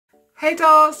Hey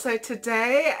dolls, so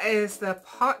today is the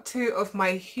part 2 of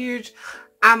my huge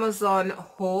Amazon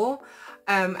haul,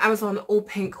 Amazon all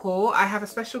pink haul. I have a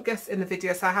special guest in the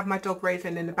video, so I have my dog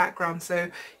Raven in the background, so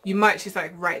you might, she's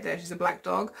like right there, she's a black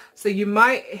dog, so you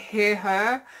might hear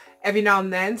her every now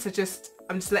and then, so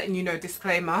I'm just letting you know,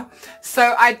 disclaimer.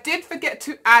 So I did forget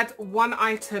to add one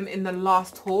item in the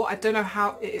last haul. I don't know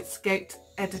how it escaped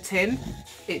editing.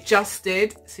 It just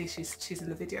did. See, she's in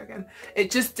the video again.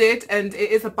 It just did, and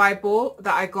it is a Bible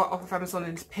that I got off of Amazon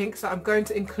and it's pink, so I'm going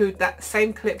to include that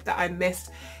same clip that I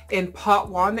missed in part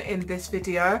 1 in this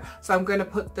video. So I'm going to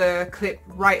put the clip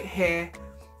right here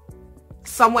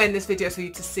somewhere in this video for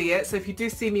you to see it. So if you do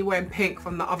see me wearing pink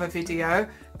from the other video,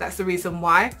 that's the reason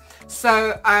why.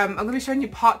 So I'm going to be showing you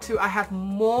part 2. I have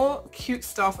more cute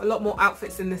stuff, a lot more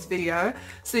outfits in this video,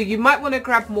 so you might want to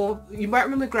grab more, you might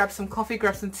want to grab some coffee,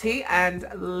 grab some tea, and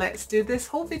let's do this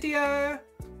whole video.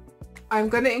 I'm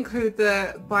going to include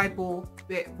the Bible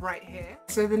bit right here.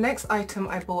 So the next item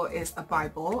I bought is a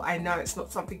Bible. I know it's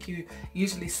not something you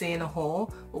usually see in a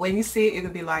haul, but when you see it, you're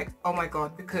going to be like, oh my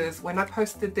god, because when I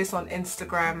posted this on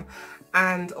Instagram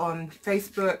and on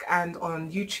Facebook and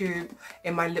on YouTube,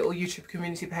 in my little YouTube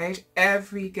community page,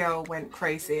 every girl went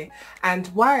crazy. And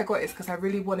why I got it is because I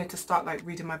really wanted to start like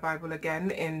reading my Bible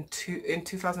again in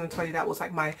 2020. That was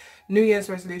like my New Year's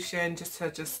resolution, just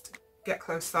to get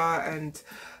closer and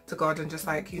to God, and just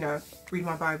like, you know, read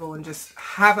my Bible and just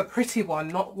have a pretty one,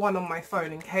 not one on my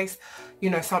phone, in case, you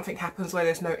know, something happens where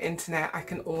there's no internet. I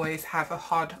can always have a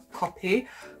hard copy,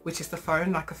 which is the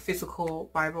phone, like a physical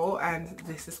Bible. And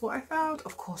this is what I found.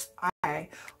 Of course, I,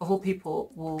 of all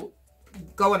people, will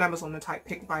go on Amazon and type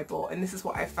pink Bible, and this is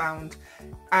what I found.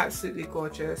 Absolutely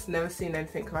gorgeous. Never seen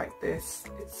anything like this.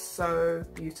 It's so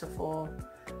beautiful,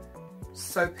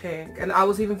 so pink. And I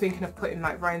was even thinking of putting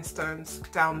like rhinestones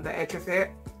down the edge of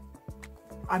it.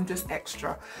 I'm just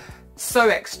extra, so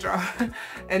extra.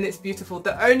 And it's beautiful.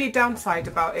 The only downside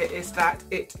about it is that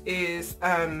it is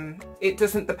it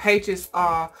doesn't, the pages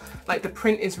are like, the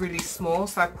print is really small,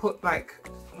 so I put like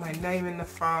my name in the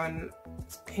front.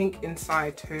 It's pink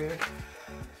inside too.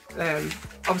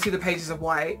 Obviously the pages are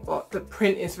white, but the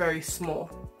print is very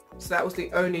small. So that was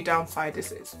the only downside,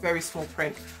 is it's very small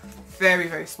print,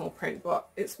 very small print, but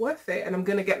it's worth it. And I'm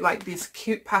gonna get like these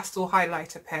cute pastel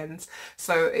highlighter pens,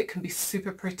 so it can be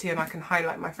super pretty and I can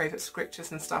highlight my favorite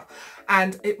scriptures and stuff.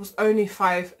 And it was only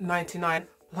 $5.99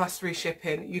 plus free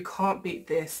shipping. You can't beat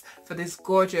this for this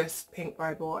gorgeous pink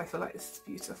Bible. I feel like this is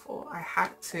beautiful. I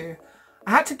had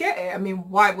to get it. I mean,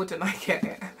 why wouldn't I get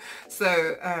it?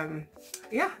 So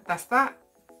yeah, that's that.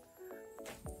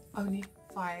 Only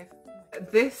 $5.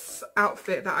 This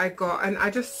outfit that I got, and I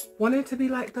just wanted to be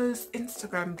like those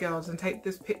Instagram girls and take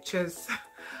those pictures.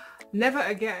 Never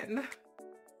again.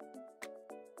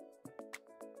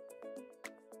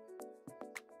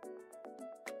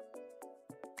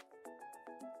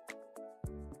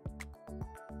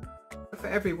 For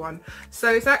everyone.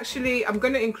 So it's actually, I'm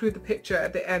going to include the picture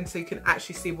at the end so you can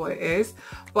actually see what it is,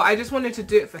 but I just wanted to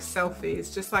do it for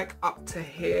selfies, just like up to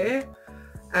here.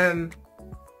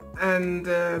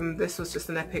 This was just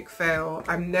an epic fail.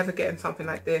 I'm never getting something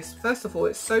like this. First of all,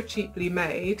 it's so cheaply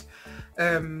made.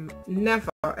 Never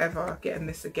ever getting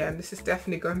this again. This is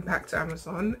definitely going back to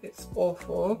Amazon. It's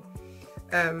awful.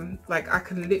 Like, I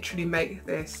can literally make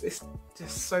this. It's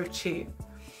just so cheap.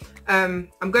 I'm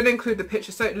going to include the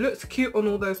picture, so it looks cute on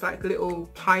all those like little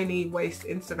tiny waist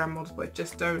Instagram models, but it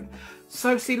just don't.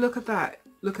 So see, look at that,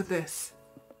 look at this.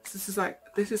 This is like,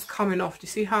 this is coming off. Do you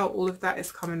see how all of that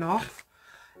is coming off?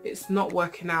 It's not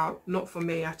working out, not for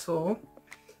me at all.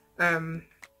 I'm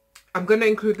going to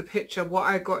include the picture. What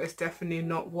I got is definitely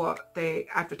not what they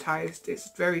advertised.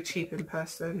 It's very cheap in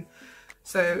person.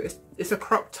 So it's a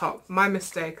crop top. My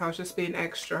mistake, I was just being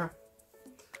extra.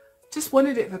 Just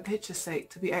wanted it for picture's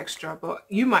sake, to be extra, but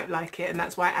you might like it, and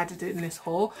that's why I added it in this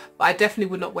haul. But I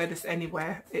definitely would not wear this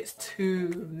anywhere. It's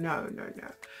too, no.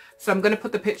 So I'm going to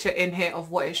put the picture in here of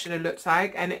what it should have looked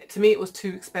like, and to me it was too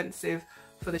expensive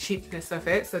for the cheapness of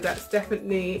it. So that's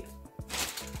definitely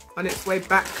on its way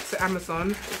back to Amazon.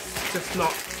 It's just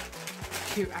not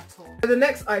cute at all. So the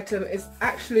next item is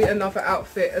actually another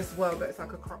outfit as well, but it's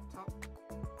like a crop top.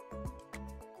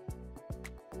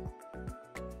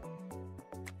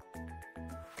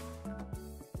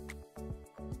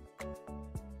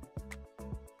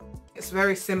 It's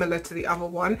very similar to the other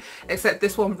one, except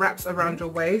this one wraps around your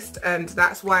waist, and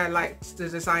that's why I liked the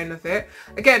design of it.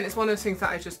 Again, it's one of those things that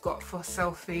I just got for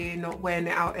selfie, not wearing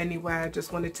it out anywhere. I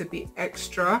just wanted to be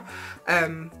extra.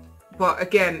 but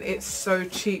again, it's so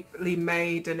cheaply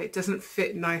made and it doesn't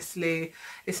fit nicely.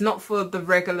 It's not for the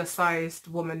regular sized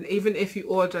woman. Even if you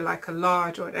order like a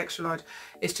large or an extra large,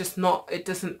 it's just not,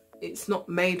 it's not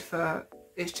made for,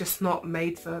 it's just not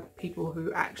made for people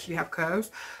who actually have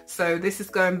curves. So this is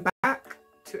going back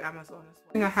to Amazon as well.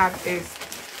 The thing I have is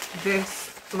this,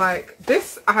 like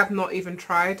this I have not even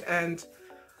tried, and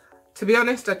to be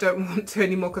honest I don't want to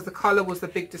anymore because the colour was the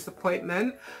big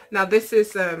disappointment. Now this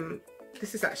is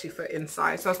actually for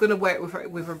inside, so I was going to wear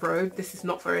it with a robe. This is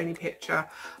not for any picture.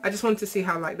 I just wanted to see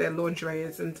how like their lingerie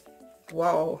is, and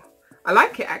whoa, I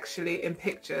like it actually in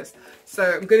pictures. So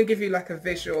I'm going to give you like a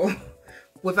visual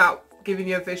without giving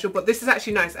you a visual, but this is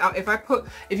actually nice.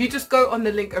 If you just go on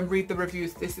the link and read the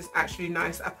reviews, this is actually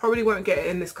nice. I probably won't get it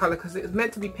in this color because it's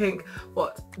meant to be pink,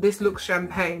 but this looks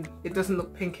champagne. It doesn't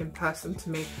look pink in person to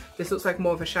me. This looks like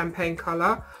more of a champagne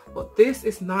color, but this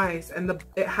is nice. And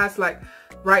it has like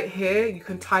right here, you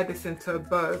can tie this into a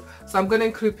bow. So I'm going to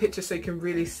include pictures so you can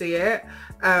really see it.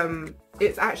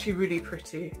 It's actually really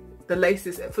pretty. The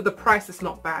laces, for the price, it's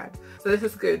not bad. So this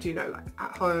is good, you know, like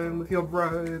at home with your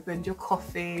robe and your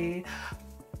coffee.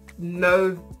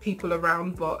 No people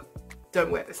around, but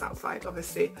don't wear this outside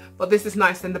obviously. But this is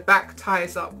nice, and the back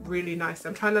ties up really nice.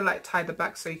 I'm trying to like tie the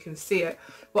back so you can see it,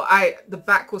 but the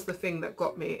back was the thing that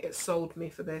got me. It sold me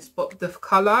for this, but the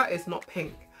color is not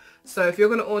pink. So if you're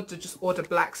going to order, just order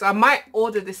black. So I might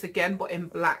order this again, but in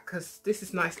black, because this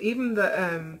is nice. Even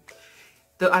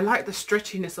I like the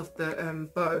stretchiness of the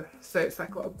bow. So it's like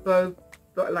got a bow,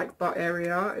 but like butt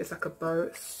area. It's like a bow.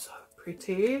 It's so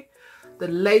pretty. The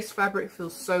lace fabric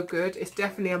feels so good. It's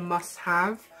definitely a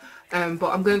must-have. But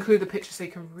I'm going to include the picture so you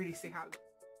can really see how it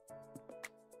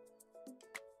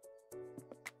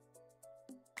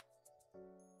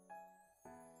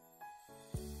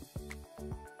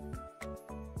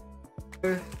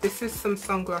looks. This is some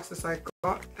sunglasses I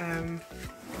got.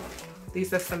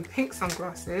 These are some pink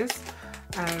sunglasses.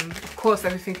 Of course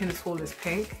everything in this haul is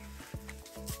pink,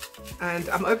 and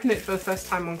I'm opening it for the first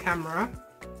time on camera,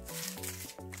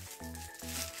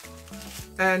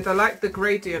 and I like the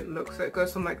gradient look, so it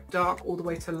goes from like dark all the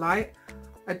way to light.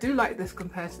 I do like this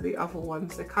compared to the other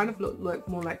ones. They kind of look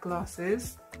more like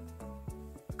glasses.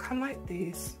 I kind of like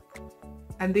these,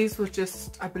 and these were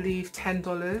just, I believe,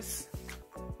 $10.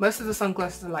 Most of the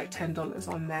sunglasses are like $10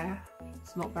 on there.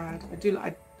 It's not bad.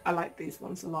 I like these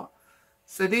ones a lot.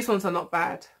 So these ones are not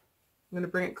bad. I'm going to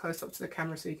bring it close up to the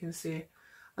camera so you can see.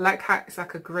 I like how it's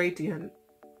like a gradient.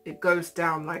 It goes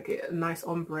down like a nice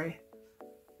ombre.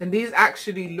 And these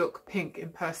actually look pink in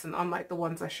person, unlike the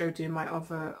ones I showed you in my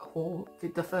other haul,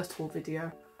 the first haul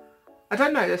video. I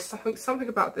don't know, there's something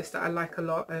about this that I like a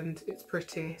lot, and it's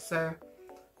pretty. So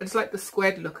I just like the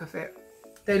squared look of it.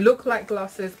 They look like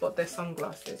glasses, but they're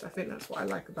sunglasses. I think that's what I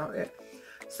like about it.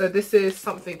 So this is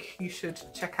something you should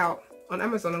check out on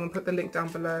Amazon. I'm going to put the link down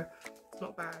below. It's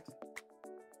not bad.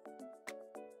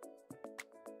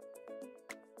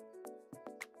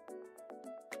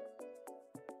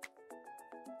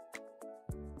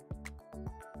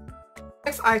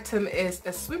 This item is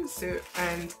a swimsuit,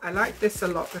 and I like this a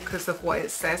lot because of what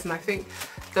it says, and I think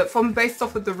that based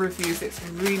off of the reviews, it's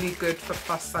really good for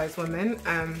plus size women.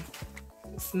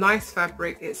 It's nice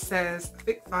fabric. It says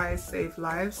thick thighs save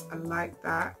lives. I like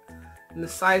that. And the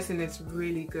sizing is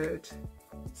really good.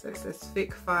 So it says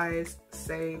thick thighs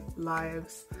save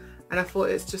lives. And I thought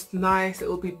it's just nice. It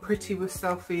will be pretty with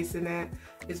selfies in it.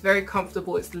 It's very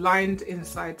comfortable. It's lined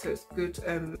inside, so it's good.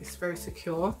 It's very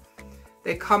secure.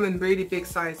 They come in really big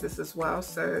sizes as well,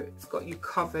 so it's got you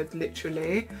covered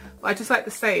literally. But I just like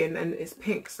the saying, and it's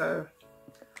pink, so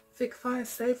thick thighs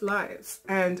save lives.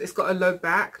 And it's got a low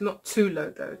back, not too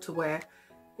low though, to where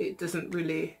it doesn't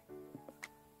really,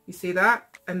 you see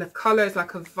that? And the colour is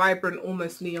like a vibrant,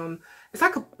 almost neon. It's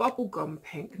like a bubblegum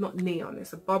pink, not neon,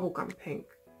 it's a bubblegum pink.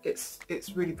 It's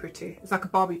really pretty. It's like a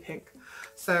Barbie pink.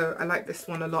 So I like this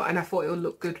one a lot, and I thought it would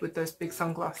look good with those big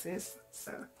sunglasses.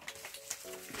 So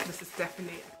this is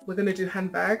definitely, we're going to do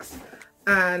handbags.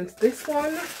 And this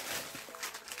one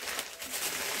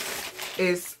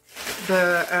is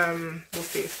the, we'll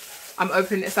see. I'm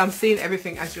opening it, so I'm seeing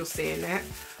everything as you're seeing it.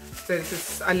 So this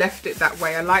is, I left it that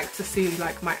way. I like to see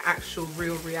like my actual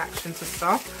real reaction to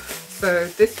stuff. So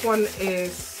this one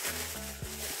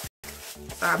is,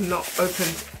 I've not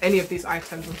opened any of these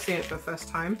items. I'm seeing it for the first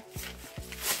time.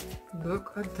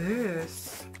 Look at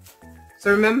this. So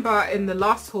remember in the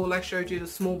last haul I showed you the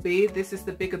small B. This is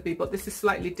the bigger B, but this is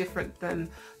slightly different than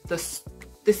the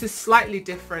This is slightly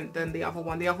different than the other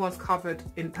one. The other one's covered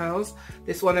in pearls.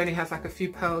 This one only has like a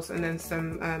few pearls and then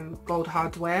some gold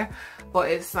hardware,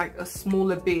 but it's like a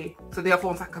smaller bee. So the other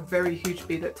one's like a very huge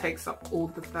bee that takes up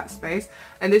all of that space.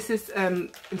 And this is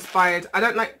inspired, I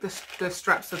don't like the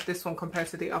straps of this one compared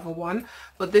to the other one,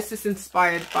 but this is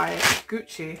inspired by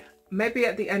Gucci. Maybe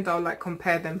at the end I'll like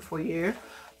compare them for you.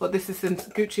 But this is a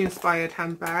Gucci inspired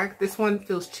handbag. This one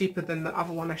feels cheaper than the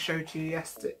other one I showed you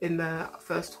yesterday in the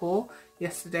first haul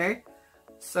yesterday.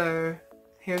 So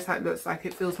here's how it looks like.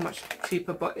 It feels much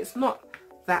cheaper, but it's not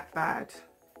that bad.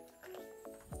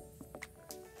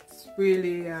 It's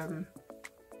really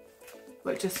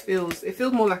but it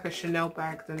feels more like a Chanel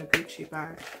bag than a Gucci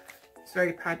bag. It's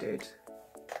very padded.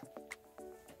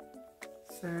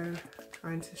 So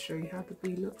trying to show you how the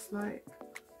bee looks like.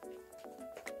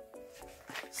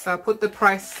 So I'll put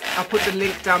the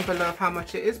link down below of how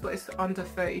much it is, but it's under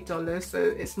 $30, so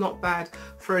it's not bad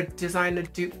for a designer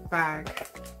dupe bag.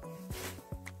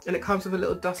 And it comes with a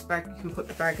little dust bag, you can put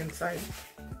the bag inside.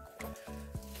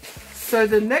 So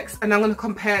the next, and I'm going to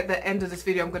compare at the end of this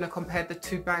video, I'm going to compare the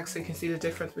two bags so you can see the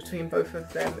difference between both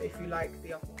of them if you like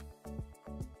the other one.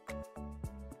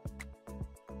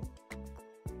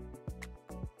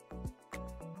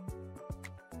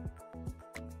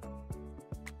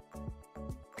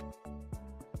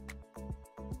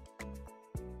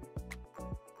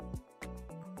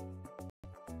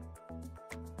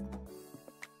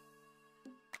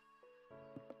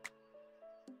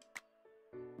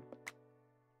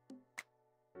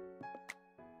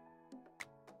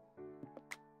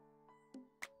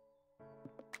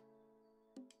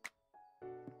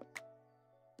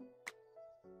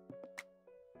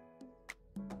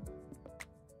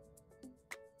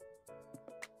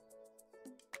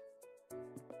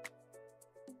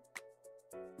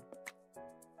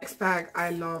 Next bag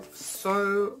I love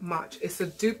so much. It's a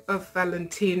dupe of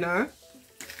Valentino.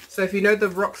 So if you know the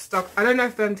ROCKSTUD, I don't know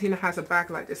if Valentino has a bag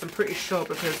like this, I'm pretty sure,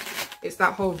 because it's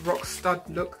that whole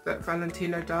ROCKSTUD look that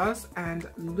Valentino does. And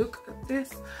look at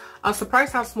this. I was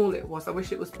surprised how small it was. I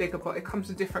wish it was bigger, but it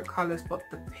comes in different colors, but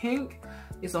the pink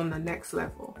is on the next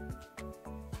level.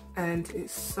 And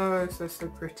it's so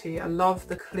pretty. I love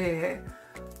the clear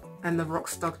and the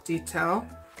ROCKSTUD detail.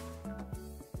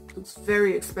 It's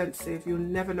very expensive. You'll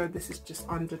never know this is just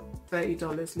under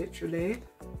 $30 literally.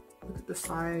 Look at the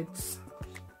sides.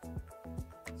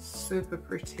 Super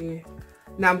pretty.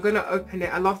 Now I'm gonna open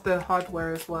it. I love the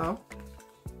hardware as well.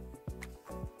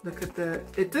 Look at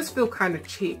it does feel kind of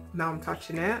cheap now I'm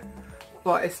touching it,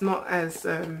 but it's not as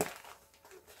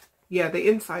yeah, the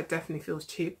inside definitely feels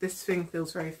cheap. This thing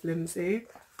feels very flimsy.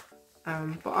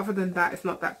 But other than that, it's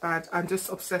not that bad. I'm just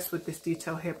obsessed with this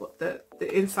detail here, but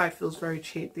the inside feels very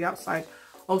cheap. The outside,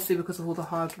 obviously because of all the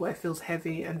hardware, feels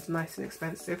heavy and nice and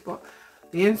expensive, but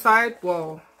the inside,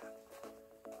 whoa.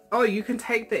 Oh, you can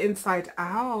take the inside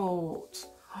out.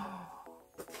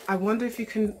 I wonder if you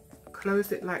can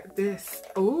close it like this.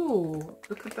 Oh,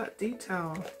 look at that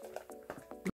detail.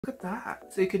 Look at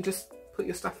that. So you can just put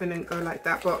your stuff in and go like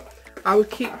that, but I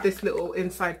would keep this little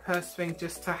inside purse thing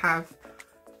just to have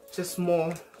just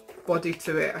more body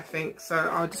to it, I think. So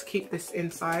I'll just keep this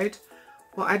inside.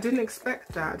 Well, I didn't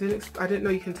expect that. I didn't know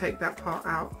you can take that part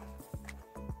out.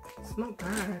 It's not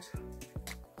bad.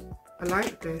 I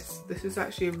like this. This is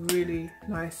actually a really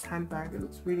nice handbag. It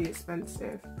looks really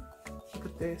expensive. Look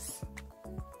at this.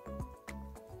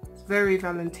 It's very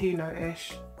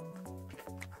Valentino-ish.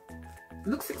 It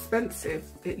looks expensive.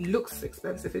 It looks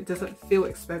expensive. It doesn't feel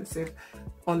expensive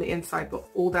on the inside, but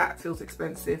all that feels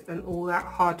expensive, and all that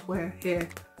hardware here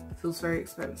feels very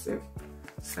expensive.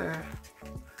 So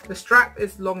the strap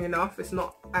is long enough. It's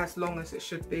not as long as it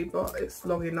should be, but it's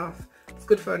long enough. It's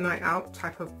good for a night out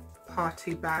type of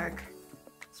party bag.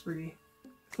 It's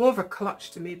more of a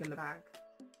clutch to me than a bag.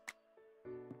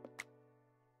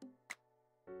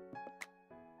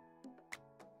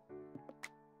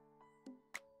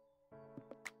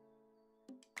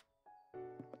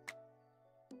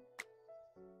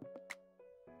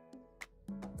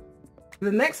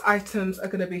 The next items are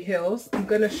going to be heels. I'm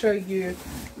going to show you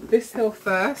this heel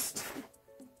first.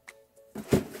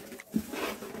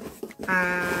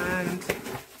 And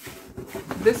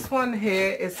this one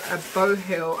here is a bow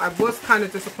heel. I was kind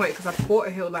of disappointed because I bought a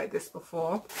heel like this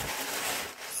before.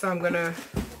 So I'm going to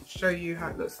show you how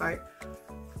it looks like.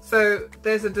 So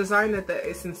there's a designer that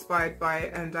it's inspired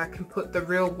by, and I can put the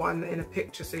real one in a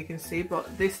picture so you can see,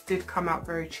 but this did come out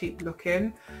very cheap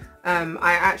looking.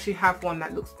 I actually have one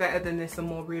that looks better than this and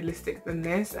more realistic than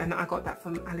this, and I got that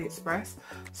from AliExpress.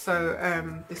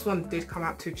 So this one did come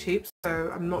out too cheap,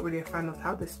 so I'm not really a fan of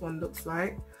how this one looks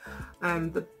like.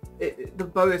 The the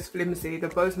bow is flimsy. The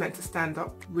bow's meant to stand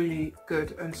up really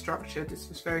good and structured. This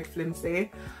was very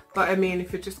flimsy, but I mean,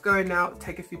 if you're just going out,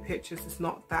 take a few pictures, it's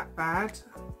not that bad.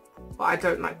 But I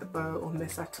don't like the bow on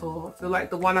this at all. I feel like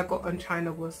the one I got on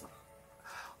China was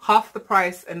half the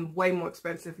price and way more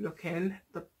expensive looking.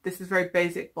 This is very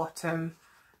basic bottom.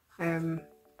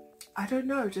 I don't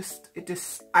know,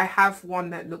 I have one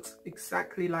that looks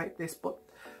exactly like this but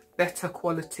better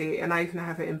quality, and I even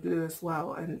have it in blue as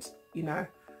well, and you know,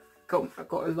 I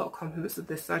got a lot of compliments of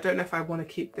this, so I don't know if I want to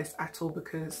keep this at all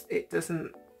because it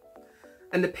doesn't,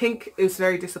 and the pink is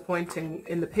very disappointing.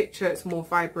 In the picture it's more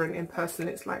vibrant, in person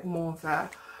it's like more of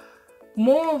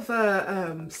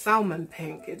a salmon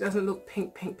pink. It doesn't look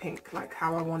pink like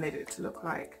how I wanted it to look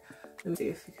like. Let me see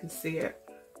if you can see it.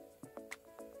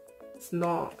 It's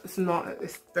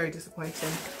very disappointing.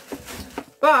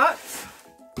 But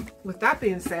with that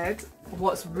being said,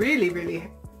 what's really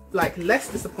like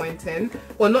less disappointing,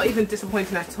 well, not even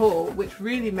disappointing at all, which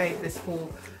really made this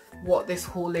haul what this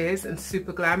haul is and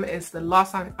super glam, is the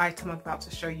last item I'm about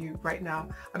to show you right now.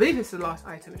 I believe it's the last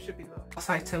item. It should be the last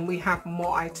item. We have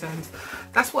more items.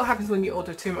 That's what happens when you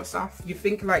order too much stuff. You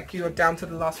think like you're down to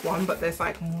the last one, but there's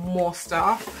like more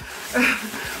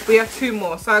stuff. We have 2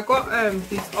 more. So I got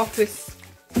these office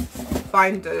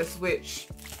binders, which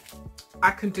I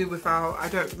can do without.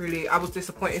 I was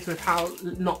disappointed with how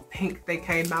not pink they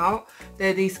came out.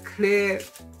 They're these clear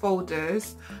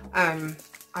folders.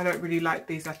 I don't really like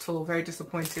these at all. Very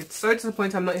disappointed. So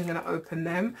disappointed I'm not even going to open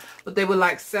them. But they were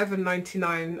like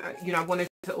 $7.99. You know, I wanted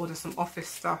to order some office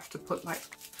stuff to put like,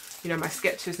 you know, my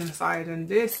sketches inside. And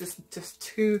this is just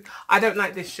too... I don't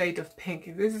like this shade of pink.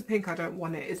 If this is pink, I don't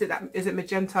want it. Is it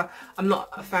magenta? I'm not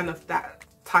a fan of that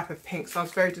type of pink. So I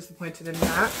was very disappointed in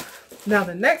that. Now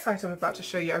the next item I'm about to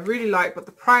show you, I really like. But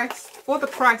the price,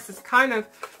 is kind of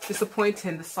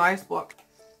disappointing. The size, but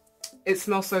it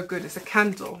smells so good. It's a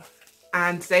candle.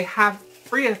 And they have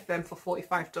 3 of them for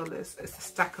 $45. It's a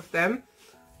stack of them.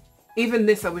 Even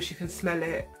this, I wish you can smell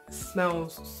it. It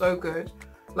smells so good.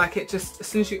 Like it just, as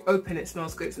soon as you open it,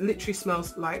 smells good. It literally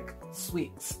smells like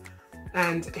sweets.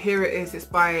 And here it is. It's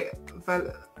by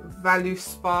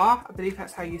VALENTINO. I believe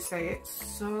that's how you say it.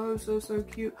 So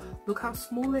cute. Look how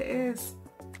small it is.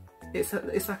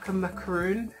 It's like a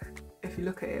macaroon. If you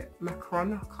look at it,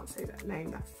 macaron. I can't say that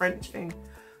name. That French thing.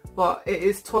 But it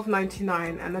is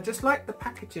 $12.99, and I just like the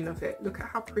packaging of it. Look at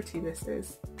how pretty this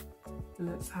is, and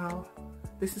that's how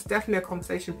this is definitely a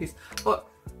conversation piece. But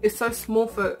it's so small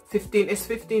for it's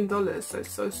 $15, so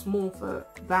it's so small for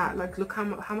that. Like, look how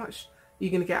much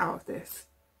you're gonna get out of this.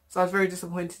 So I was very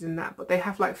disappointed in that. But they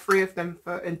have like 3 of them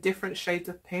in different shades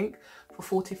of pink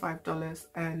for $45,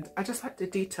 and I just like the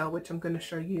detail, which I'm going to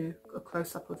show you a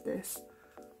close-up of this.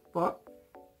 But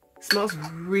it smells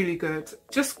really good.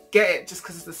 Just get it just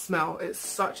because of the smell. It's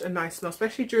such a nice smell,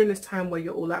 especially during this time where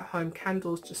you're all at home.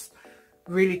 Candles just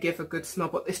really give a good smell,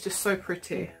 but it's just so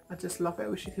pretty. I just love it. I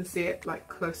wish you can see it like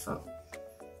close up.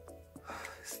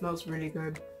 It smells really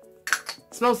good.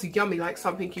 It smells yummy, like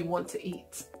something you want to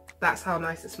eat. That's how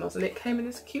nice it smells. And it came in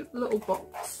this cute little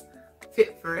box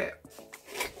fit for it.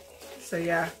 So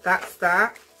yeah, that's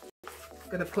that.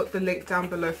 I'm going to put the link down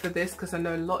below for this because I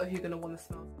know a lot of you are going to want to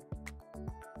smell.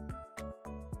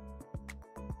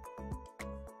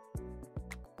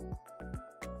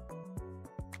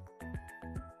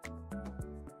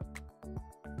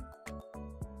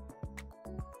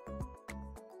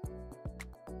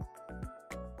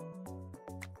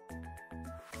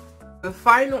 The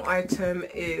final item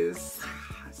is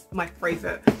my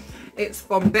favourite. It's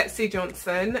from Betsey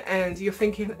Johnson, and you're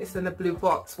thinking it's in a blue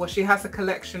box. Well, she has a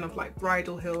collection of like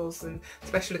bridal heels and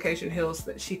special occasion heels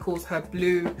that she calls her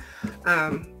blue.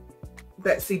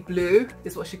 Betsey Blue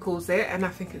is what she calls it, and I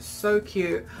think it's so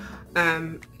cute.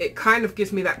 It kind of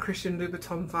gives me that Christian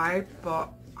Louboutin vibe,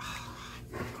 but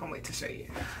I can't wait to show you.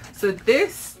 So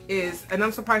this is, and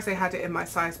I'm surprised they had it in my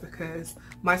size because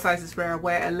my size is where I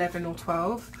wear 11 or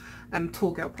 12.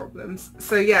 Tall girl problems.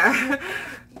 So yeah,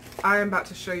 I am about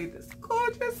to show you this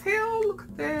gorgeous heel. Look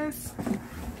at this.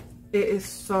 It is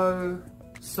so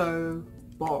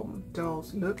bomb,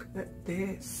 dolls. Look at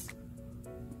this.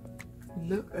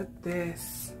 Look at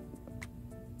this.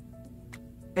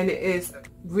 And it is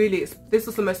really, this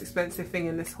was the most expensive thing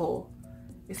in this haul.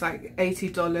 It's like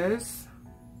 $80.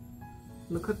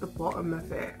 Look at the bottom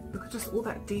of it. Look at just all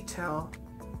that detail.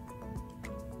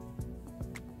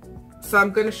 So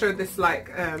I'm going to show this like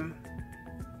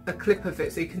a clip of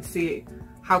it so you can see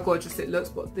how gorgeous it looks.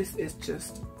 But this is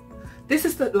just, this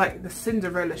is like the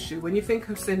Cinderella shoe. When you think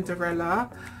of Cinderella,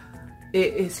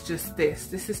 it is just this.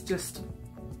 This is just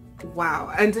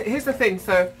wow. And here's the thing,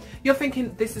 so you're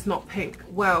thinking this is not pink.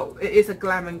 Well, it is a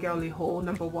Glam and Girly haul,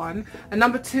 number one, and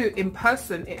number two, in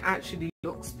person it actually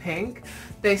looks pink.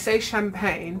 They say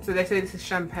champagne, so they say this is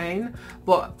champagne,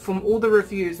 but from all the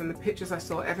reviews and the pictures I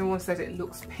saw, everyone said it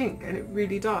looks pink, and it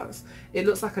really does. It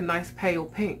looks like a nice pale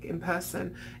pink in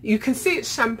person. You can see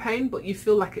it's champagne, but you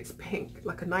feel like it's pink,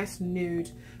 like a nice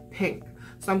nude pink.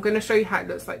 So I'm going to show you how it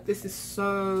looks like. This is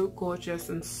so gorgeous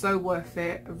and so worth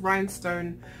it.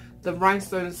 Rhinestone, the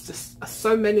rhinestones just are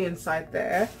so many inside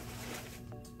there.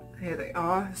 Here they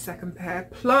are, second pair.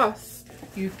 Plus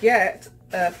you get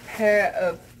a pair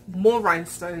of more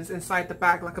rhinestones inside the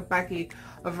bag, like a baggie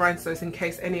of rhinestones in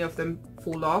case any of them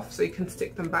fall off, so you can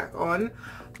stick them back on.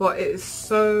 But it is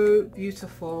so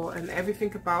beautiful, and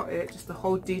everything about it, just the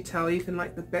whole detail, even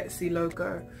like the Betsey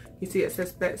logo. You see it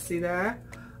says Betsey there.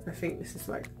 I think this is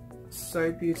like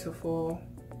so beautiful.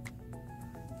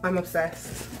 I'm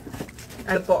obsessed.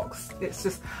 And the box, it's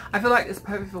just, I feel like it's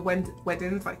perfect for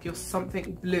weddings, like you're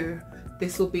something blue.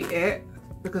 This will be it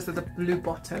because of the blue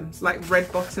bottoms, like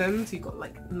red bottoms. You got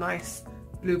like nice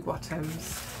blue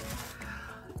bottoms.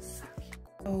 So cute.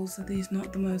 Oh, are these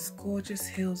not the most gorgeous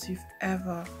heels you've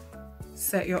ever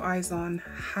set your eyes on?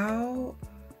 How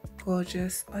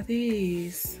gorgeous are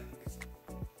these?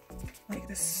 Like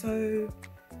they're so,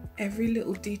 every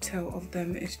little detail of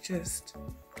them is just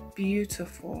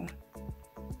beautiful.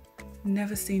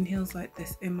 Never seen heels like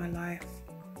this in my life.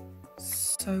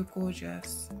 So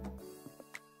gorgeous.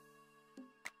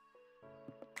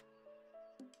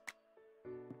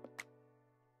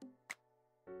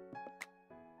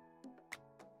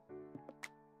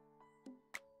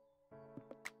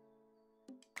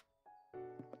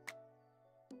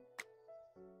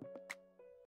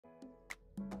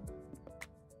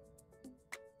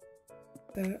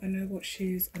 So I know what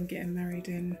shoes I'm getting married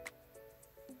in.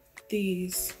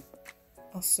 These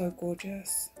are so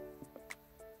gorgeous.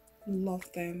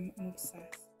 Love them. I'm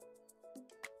obsessed.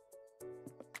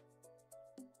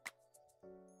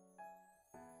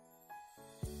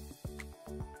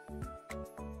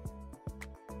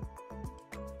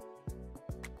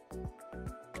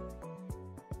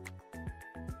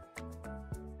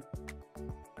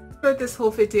 Enjoyed this whole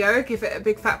video, give it a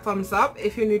big fat thumbs up.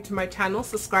 If you're new to my channel,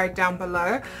 subscribe down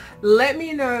below. Let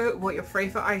me know what your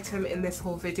favorite item in this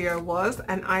whole video was,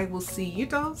 and I will see you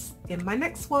dolls in my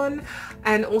next one.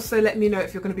 And also let me know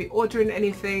if you're going to be ordering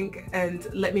anything, and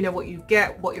let me know what you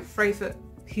get, what your favorite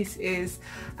piece is.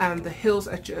 The heels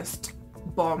are just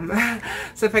bomb.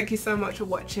 So thank you so much for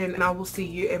watching, and I will see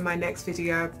you in my next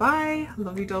video. Bye.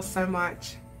 Love you dolls so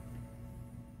much.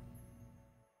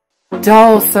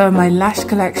 Dolls, so my lash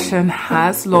collection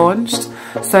has launched,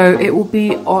 so it will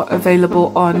be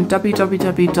available on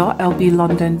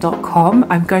www.lblondon.com.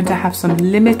 I'm going to have some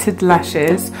limited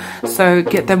lashes, so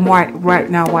get them right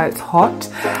now while it's hot.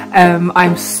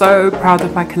 I'm so proud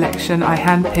of my collection. I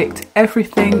handpicked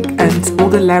everything and all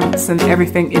the lengths and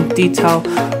everything in detail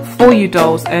for you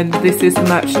dolls, and this is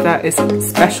merch that is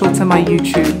special to my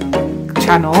YouTube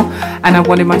channel, and I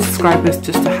wanted my subscribers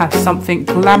just to have something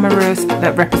glamorous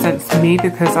that represents me,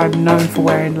 because I'm known for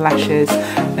wearing lashes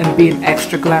and being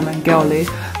extra glam and girly.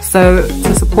 So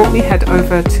to support me, head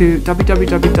over to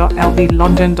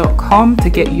www.lblondon.com to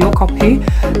get your copy.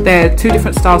 There are two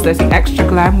different styles. There's the extra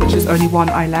glam, which is only one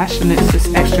eyelash, and it's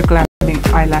just extra glam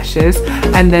eyelashes,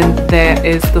 and then there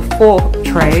is the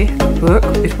 4-tray book,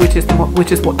 which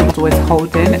is what the model is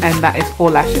holding, and that is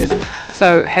 4 lashes.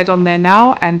 So head on there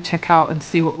now and check out and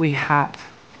see what we have.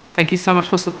 Thank you so much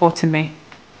for supporting me.